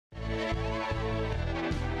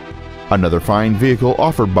Another fine vehicle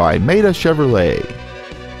offered by Maita Chevrolet.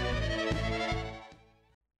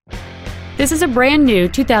 This is a brand new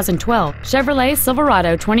 2012 Chevrolet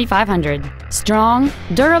Silverado 2500. Strong,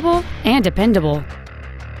 durable, and dependable.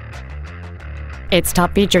 Its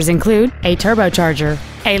top features include a turbocharger,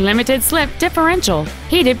 a limited slip differential,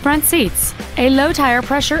 heated front seats, a low tire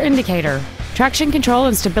pressure indicator, traction control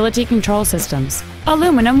and stability control systems,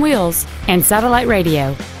 aluminum wheels, and satellite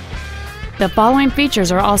radio. The following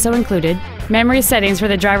features are also included: memory settings for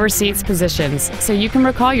the driver's seat's positions, so you can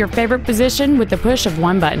recall your favorite position with the push of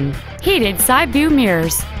one button, heated side view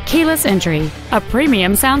mirrors, keyless entry, a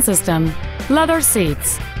premium sound system, leather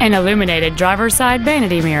seats, an illuminated driver's side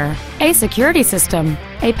vanity mirror, a security system,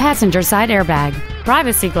 a passenger side airbag,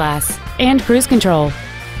 privacy glass, and cruise control.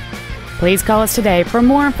 Please call us today for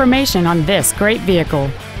more information on this great vehicle.